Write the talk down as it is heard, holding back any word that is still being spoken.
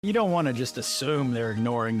You don't want to just assume they're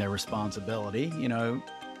ignoring their responsibility.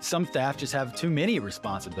 Some staff just have too many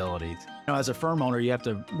responsibilities. As a firm owner, you have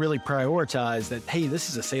to really prioritize that, hey, this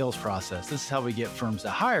is a sales process. This is how we get firms to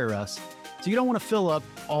hire us. So you don't want to fill up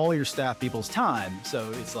all your staff people's time.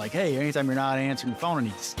 So it's like, hey, anytime you're not answering the phone, I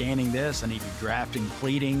need scanning this, I need you drafting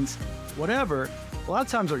pleadings, whatever. A lot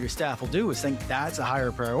of times what your staff will do is think that's a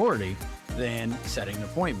higher priority than setting an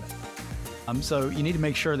appointment. So you need to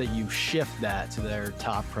make sure that you shift that to their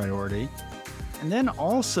top priority. And then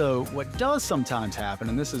also what does sometimes happen,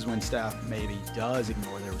 and this is when staff maybe does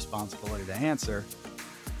ignore their responsibility to answer,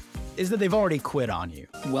 is that they've already quit on you.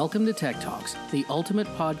 Welcome to Tech Talks, the ultimate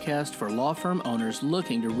podcast for law firm owners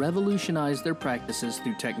looking to revolutionize their practices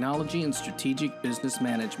through technology and strategic business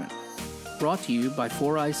management. Brought to you by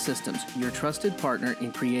 4Eyes Systems, your trusted partner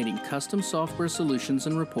in creating custom software solutions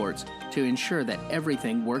and reports to ensure that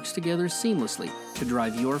everything works together seamlessly to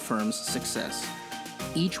drive your firm's success.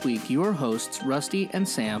 Each week, your hosts, Rusty and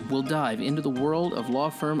Sam, will dive into the world of law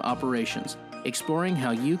firm operations, exploring how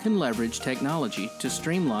you can leverage technology to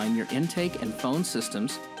streamline your intake and phone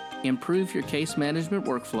systems, improve your case management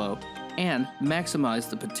workflow, and maximize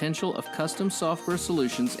the potential of custom software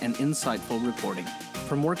solutions and insightful reporting.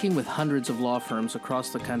 From working with hundreds of law firms across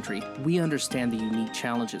the country, we understand the unique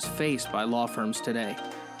challenges faced by law firms today.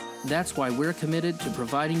 That's why we're committed to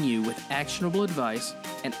providing you with actionable advice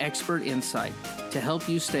and expert insight to help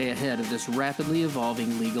you stay ahead of this rapidly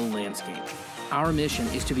evolving legal landscape. Our mission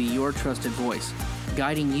is to be your trusted voice,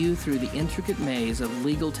 guiding you through the intricate maze of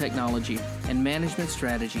legal technology and management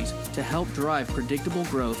strategies to help drive predictable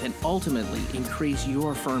growth and ultimately increase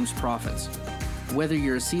your firm's profits. Whether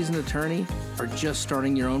you're a seasoned attorney or just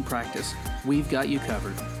starting your own practice, we've got you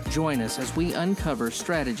covered. Join us as we uncover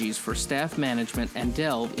strategies for staff management and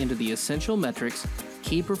delve into the essential metrics,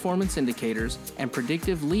 key performance indicators, and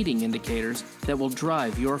predictive leading indicators that will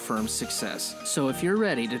drive your firm's success. So if you're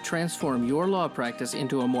ready to transform your law practice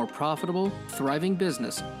into a more profitable, thriving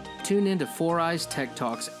business, tune into 4Eyes Tech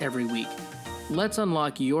Talks every week. Let's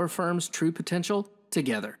unlock your firm's true potential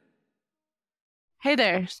together. Hey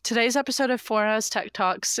there. Today's episode of 4Eyes Tech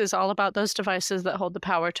Talks is all about those devices that hold the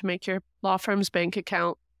power to make your law firm's bank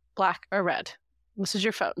account black or red. This is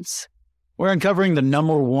your phones. We're uncovering the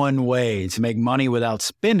number one way to make money without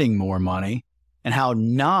spending more money and how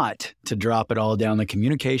not to drop it all down the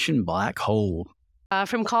communication black hole.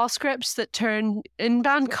 From call scripts that turn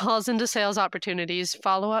inbound calls into sales opportunities,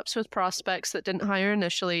 follow-ups with prospects that didn't hire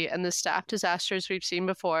initially, and the staff disasters we've seen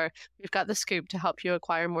before, we've got the scoop to help you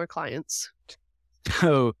acquire more clients.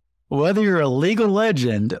 So whether you're a legal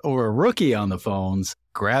legend or a rookie on the phones,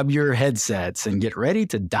 grab your headsets and get ready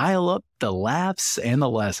to dial up the laughs and the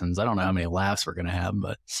lessons. I don't know how many laughs we're going to have,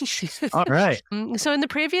 but all right. So in the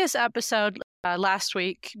previous episode last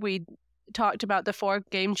week, we talked about the 4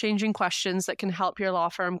 game-changing questions that can help your law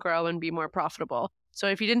firm grow and be more profitable. So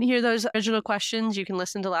if you didn't hear those original questions, you can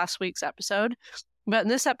listen to last week's episode. But in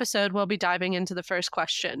this episode, we'll be diving into the first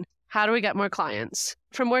question. How do we get more clients?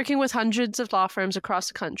 From working with hundreds of law firms across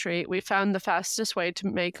the country, we found the fastest way to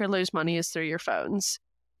make or lose money is through your phones.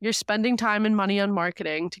 You're spending time and money on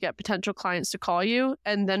marketing to get potential clients to call you,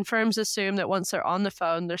 and then firms assume that once they're on the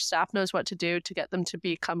phone, their staff knows what to do to get them to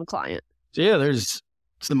become a client. So yeah, there's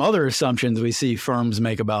some other assumptions we see firms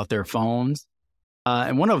make about their phones.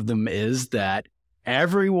 And one of them is that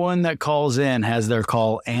everyone that calls in has their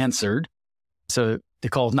call answered. So the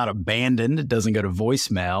call is not abandoned. It doesn't go to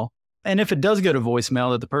voicemail. And if it does go to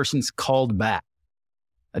voicemail, that the person's called back.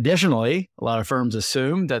 Additionally, a lot of firms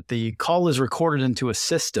assume that the call is recorded into a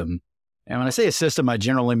system. And when I say a system, I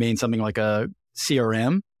generally mean something like a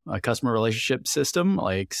CRM, a customer relationship system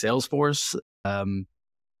like Salesforce,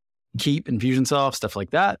 Keep, Infusionsoft, stuff like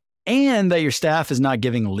that. And that your staff is not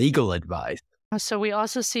giving legal advice. So we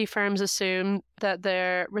also see firms assume that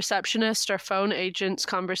their receptionist or phone agent's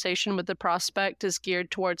conversation with the prospect is geared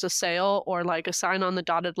towards a sale or like a sign on the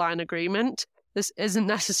dotted line agreement. This isn't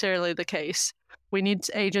necessarily the case. We need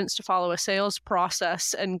agents to follow a sales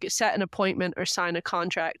process and set an appointment or sign a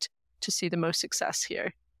contract to see the most success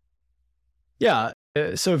here. Yeah.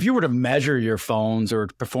 So if you were to measure your phones or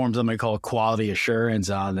perform something called quality assurance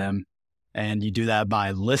on them, and you do that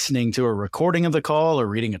by listening to a recording of the call or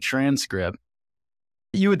reading a transcript,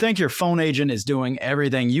 you would think your phone agent is doing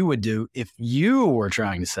everything you would do if you were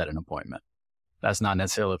trying to set an appointment. That's not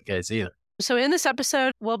necessarily the case either. So in this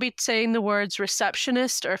episode, we'll be saying the words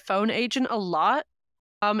receptionist or phone agent a lot.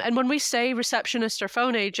 And when we say receptionist or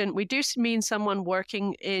phone agent, we do mean someone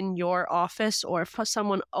working in your office or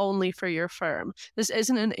someone only for your firm. This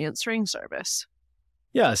isn't an answering service.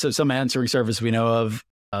 Yeah, so some answering service we know of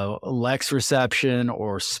Lex Reception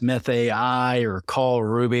or Smith AI or Call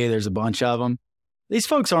Ruby. There's a bunch of them. These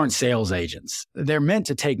folks aren't sales agents. They're meant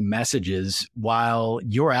to take messages while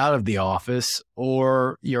you're out of the office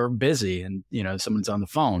or you're busy and, someone's on the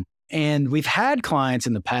phone. And we've had clients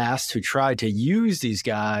in the past who tried to use these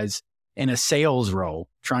guys in a sales role,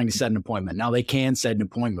 trying to set an appointment. Now they can set an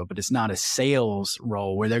appointment, but it's not a sales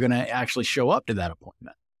role where they're going to actually show up to that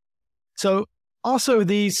appointment. So also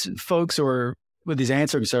these folks or with these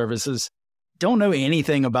answering services don't know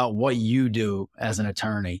anything about what you do as an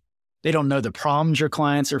attorney. They don't know the problems your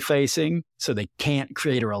clients are facing, so they can't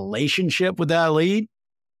create a relationship with that lead.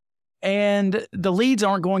 And the leads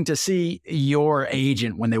aren't going to see your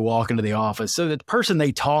agent when they walk into the office. So the person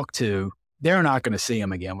they talk to, they're not going to see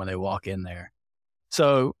them again when they walk in there.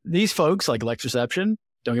 So these folks like Lex Reception,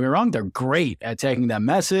 don't get me wrong, they're great at taking that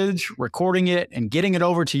message, recording it, and getting it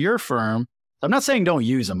over to your firm. I'm not saying don't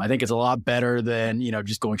use them. I think it's a lot better than,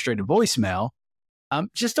 just going straight to voicemail.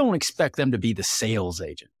 Just don't expect them to be the sales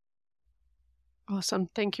agent. Awesome.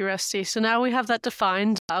 Thank you, Rusty. So now we have that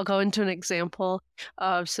defined. I'll go into an example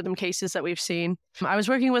of some cases that we've seen. I was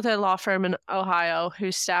working with a law firm in Ohio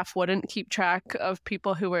whose staff wouldn't keep track of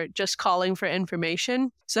people who were just calling for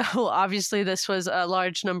information. So obviously this was a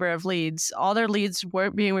large number of leads. All their leads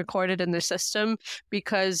weren't being recorded in the system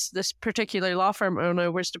because this particular law firm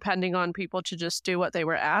owner was depending on people to just do what they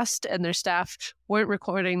were asked, and their staff weren't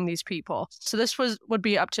recording these people. So this would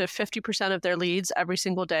be up to 50% of their leads every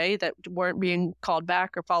single day that weren't being called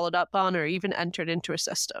back or followed up on or even entered into a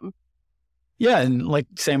system. Yeah, and like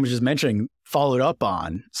Sam was just mentioning, followed up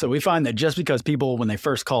on. So we find that just because people, when they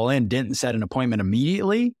first call in, didn't set an appointment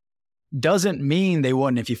immediately, doesn't mean they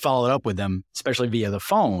wouldn't if you followed up with them, especially via the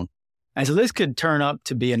phone. And so this could turn up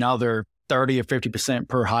to be another 30 or 50%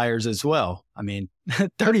 per hires as well. 30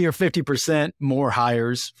 or 50% more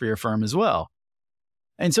hires for your firm as well.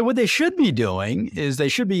 And so what they should be doing is they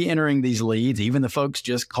should be entering these leads, even the folks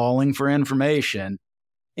just calling for information,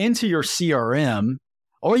 into your CRM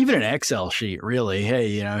or even an Excel sheet, really.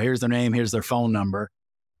 Hey, here's their name, here's their phone number,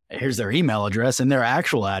 here's their email address and their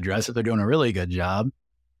actual address if they're doing a really good job.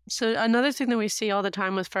 So another thing that we see all the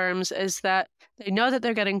time with firms is that they know that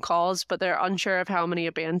they're getting calls, but they're unsure of how many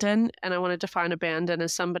abandon. And I want to define abandon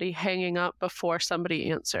as somebody hanging up before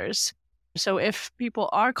somebody answers. So if people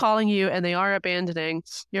are calling you and they are abandoning,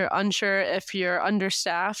 you're unsure if you're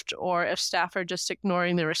understaffed or if staff are just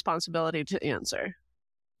ignoring their responsibility to answer.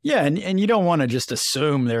 Yeah, and you don't want to just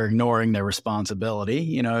assume they're ignoring their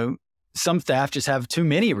responsibility. Some staff just have too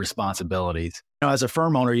many responsibilities. As a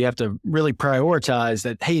firm owner, you have to really prioritize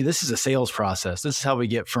that, hey, this is a sales process. This is how we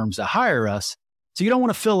get firms to hire us. So you don't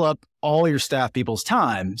want to fill up all your staff people's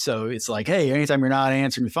time. So it's like, hey, anytime you're not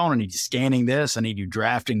answering the phone, I need you scanning this, I need you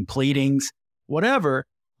drafting pleadings, whatever.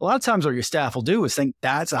 A lot of times what your staff will do is think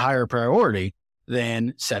that's a higher priority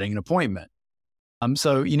than setting an appointment.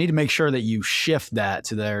 So you need to make sure that you shift that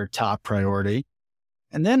to their top priority.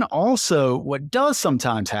 And then also what does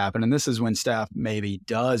sometimes happen, and this is when staff maybe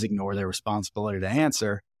does ignore their responsibility to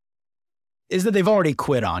answer, is that they've already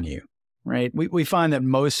quit on you, right? We find that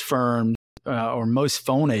most firms or most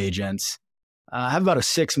phone agents have about a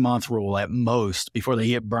 6-month rule at most before they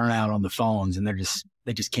get burnout on the phones and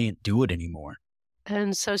they just can't do it anymore.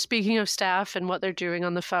 And so speaking of staff and what they're doing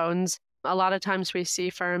on the phones, a lot of times we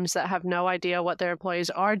see firms that have no idea what their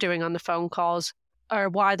employees are doing on the phone calls or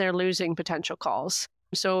why they're losing potential calls.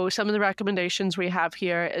 So some of the recommendations we have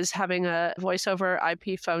here is having a voice over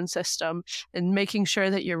IP phone system and making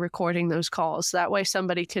sure that you're recording those calls. That way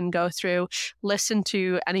somebody can go through, listen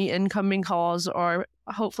to any incoming calls or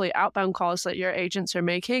hopefully outbound calls that your agents are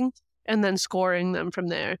making and then scoring them from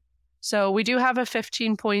there. So we do have a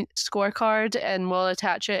 15-point scorecard and we'll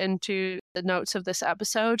attach it into the notes of this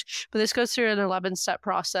episode. But this goes through an 11-step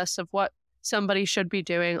process of what somebody should be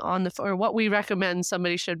doing or what we recommend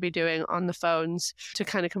somebody should be doing on the phones to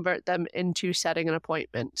kind of convert them into setting an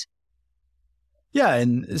appointment. Yeah.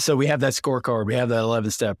 And so we have that scorecard, we have that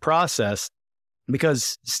 11-step process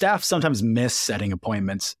because staff sometimes miss setting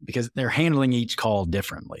appointments because they're handling each call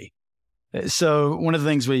differently. So one of the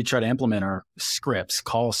things we try to implement are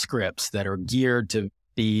call scripts that are geared to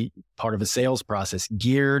be part of a sales process,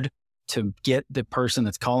 geared to get the person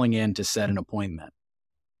that's calling in to set an appointment.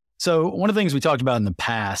 So one of the things we talked about in the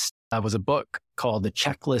past was a book called The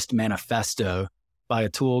Checklist Manifesto by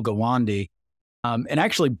Atul Gawande. And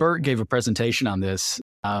actually, Bert gave a presentation on this,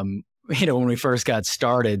 when we first got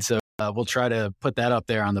started. So we'll try to put that up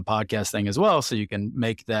there on the podcast thing as well, so you can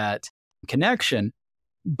make that connection.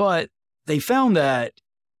 But they found that,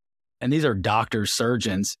 and these are doctors,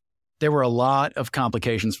 surgeons, there were a lot of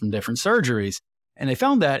complications from different surgeries. And they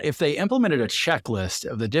found that if they implemented a checklist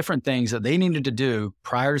of the different things that they needed to do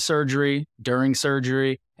prior to surgery, during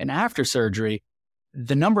surgery, and after surgery,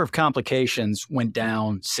 the number of complications went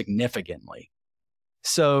down significantly.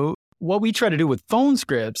 So what we try to do with phone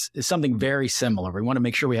scripts is something very similar. We want to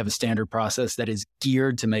make sure we have a standard process that is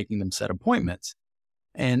geared to making them set appointments.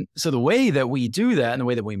 And so the way that we do that and the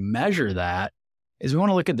way that we measure that is we want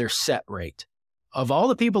to look at their set rate. Of all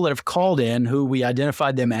the people that have called in who we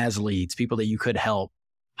identified them as leads, people that you could help,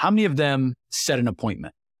 how many of them set an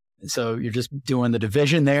appointment? So you're just doing the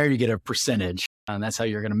division there, you get a percentage, and that's how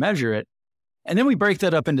you're going to measure it. And then we break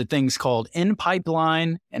that up into things called in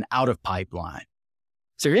pipeline and out of pipeline.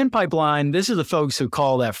 So your in pipeline, this is the folks who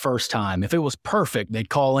call that first time. If it was perfect, they'd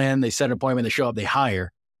call in, they set an appointment, they show up, they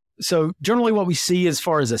hire. So generally what we see as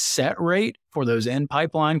far as a set rate for those in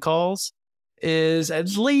pipeline calls is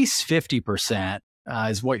at least 50%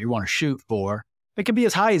 is what you want to shoot for. It can be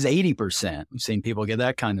as high as 80%. We've seen people get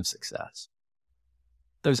that kind of success.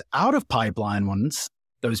 Those out of pipeline ones,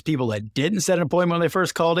 those people that didn't set an appointment when they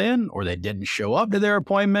first called in, or they didn't show up to their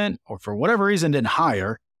appointment, or for whatever reason didn't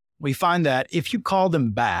hire, we find that if you call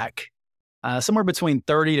them back, somewhere between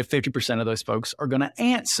 30 to 50% of those folks are going to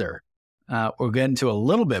answer. We'll get into a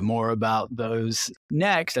little bit more about those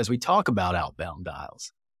next as we talk about outbound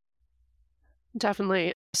dials.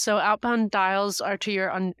 Definitely. So outbound dials are to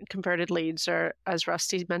your unconverted leads, or as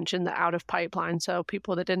Rusty mentioned, the out of pipeline. So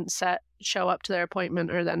people that didn't show up to their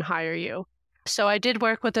appointment or then hire you. So I did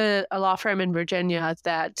work with a law firm in Virginia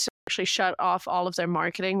that actually shut off all of their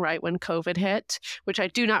marketing right when COVID hit, which I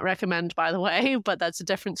do not recommend, by the way, but that's a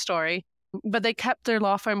different story. But they kept their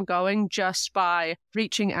law firm going just by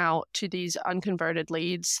reaching out to these unconverted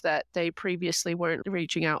leads that they previously weren't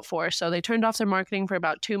reaching out for. So they turned off their marketing for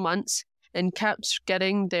about 2 months and kept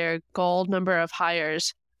getting their goal number of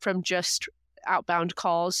hires from just outbound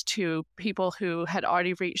calls to people who had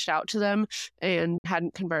already reached out to them and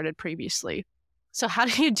hadn't converted previously. So how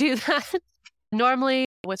do you do that? Normally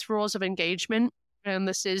with rules of engagement, and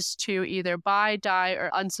this is to either buy, die, or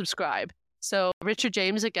unsubscribe. So Richard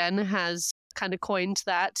James, again, has kind of coined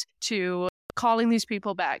that to calling these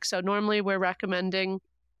people back. So normally we're recommending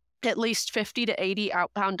at least 50 to 80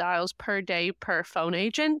 outbound dials per day per phone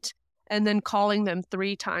agent, and then calling them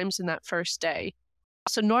 3 times in that first day.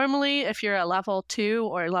 So normally, if you're a level 2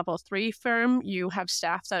 or level 3 firm, you have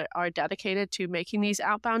staff that are dedicated to making these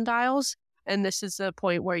outbound dials. And this is the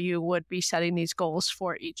point where you would be setting these goals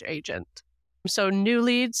for each agent. So new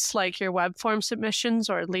leads like your web form submissions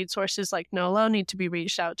or lead sources like Nolo need to be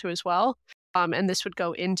reached out to as well. And this would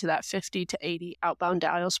go into that 50 to 80 outbound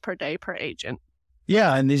dials per day per agent.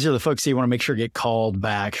 Yeah, and these are the folks that you want to make sure get called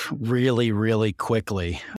back really, really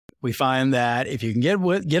quickly. We find that if you can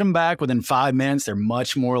get them back within 5 minutes, they're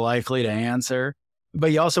much more likely to answer.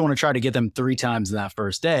 But you also want to try to get them 3 times in that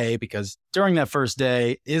first day, because during that first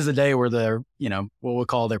day is the day where their, what we'll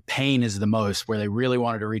call their pain is the most, where they really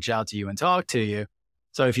wanted to reach out to you and talk to you.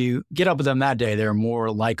 So if you get up with them that day, they're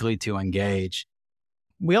more likely to engage.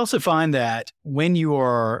 We also find that when you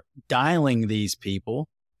are dialing these people,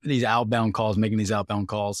 these outbound calls, making these outbound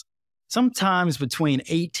calls, sometimes between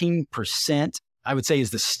 18%, I would say,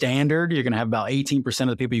 is the standard. You're going to have about 18% of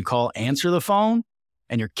the people you call answer the phone,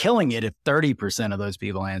 and you're killing it if 30% of those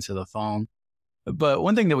people answer the phone. But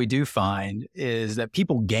one thing that we do find is that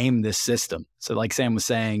people game this system. So like Sam was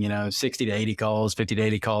saying, 60 to 80 calls, 50 to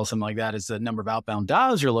 80 calls, something like that is the number of outbound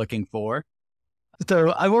dials you're looking for. So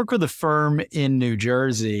I worked with a firm in New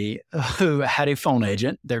Jersey who had a phone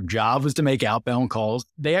agent. Their job was to make outbound calls.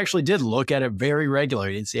 They actually did look at it very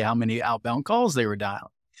regularly and see how many outbound calls they were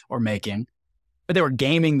dialing or making, but they were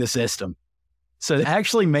gaming the system. So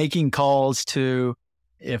actually making calls to,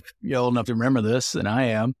 if you're old enough to remember this, and I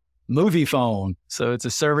am, Movie Phone. So it's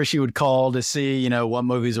a service you would call to see, what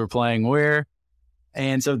movies were playing where.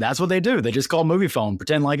 And so that's what they do. They just call Movie Phone,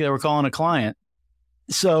 pretend like they were calling a client.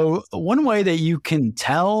 So one way that you can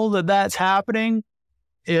tell that that's happening,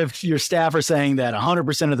 if your staff are saying that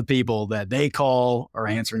 100% of the people that they call are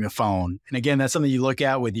answering the phone. And again, that's something you look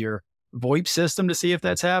at with your VoIP system to see if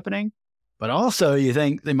that's happening. But also you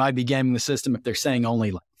think they might be gaming the system if they're saying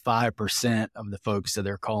only like 5% of the folks that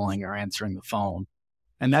they're calling are answering the phone.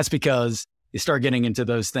 And that's because you start getting into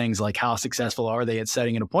those things like how successful are they at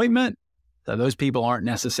setting an appointment? So those people aren't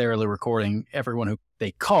necessarily recording everyone who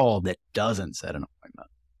they call that doesn't set an appointment.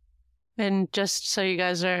 And just so you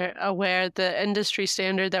guys are aware, the industry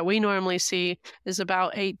standard that we normally see is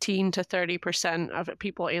about 18 to 30% of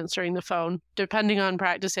people answering the phone, depending on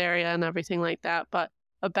practice area and everything like that, but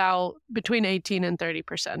about between 18 and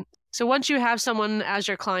 30%. So once you have someone as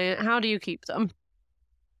your client, how do you keep them?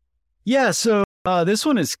 Yeah, so This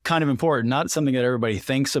one is kind of important, not something that everybody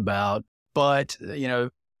thinks about, but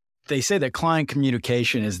they say that client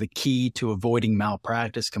communication is the key to avoiding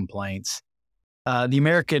malpractice complaints. The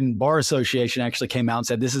American Bar Association actually came out and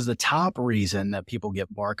said this is the top reason that people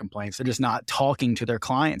get bar complaints. They're just not talking to their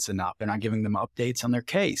clients enough. They're not giving them updates on their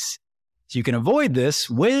case. So you can avoid this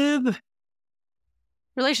with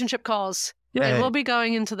relationship calls. Yeah. And we'll be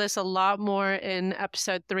going into this a lot more in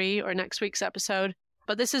episode 3 or next week's episode.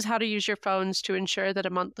 But this is how to use your phones to ensure that a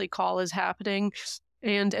monthly call is happening.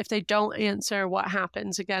 And if they don't answer, what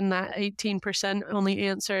happens? Again, that 18% only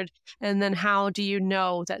answered. And then how do you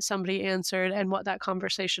know that somebody answered and what that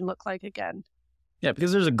conversation looked like again? Yeah,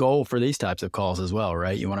 because there's a goal for these types of calls as well,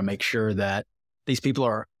 right? You want to make sure that these people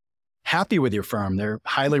are happy with your firm. They're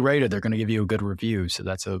highly rated. They're going to give you a good review. So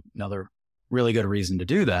that's another really good reason to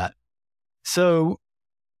do that. So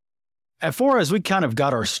at Fora, we kind of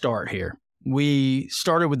got our start here. We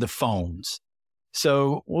started with the phones.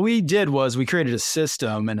 So what we did was we created a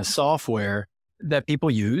system and a software that people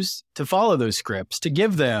use to follow those scripts, to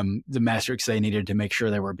give them the metrics they needed to make sure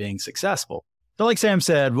they were being successful. So like Sam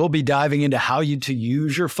said, we'll be diving into how to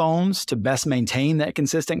use your phones to best maintain that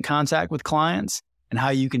consistent contact with clients and how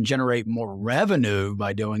you can generate more revenue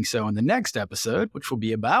by doing so in the next episode, which will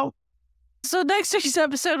be about. So next week's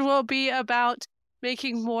episode will be about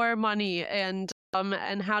making more money and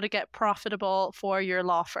how to get profitable for your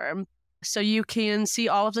law firm. So you can see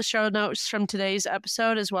all of the show notes from today's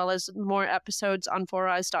episode, as well as more episodes on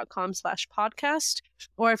 4eyes.com/podcast.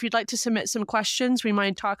 Or if you'd like to submit some questions, we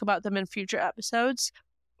might talk about them in future episodes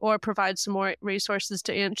or provide some more resources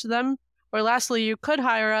to answer them. Or lastly, you could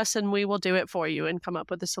hire us and we will do it for you and come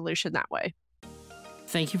up with a solution that way.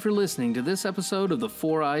 Thank you for listening to this episode of the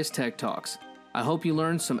 4 Eyes Tech Talks. I hope you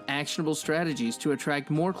learned some actionable strategies to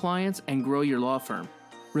attract more clients and grow your law firm.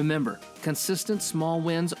 Remember, consistent small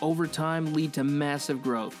wins over time lead to massive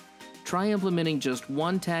growth. Try implementing just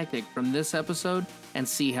one tactic from this episode and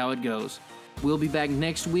see how it goes. We'll be back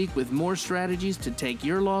next week with more strategies to take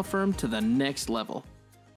your law firm to the next level.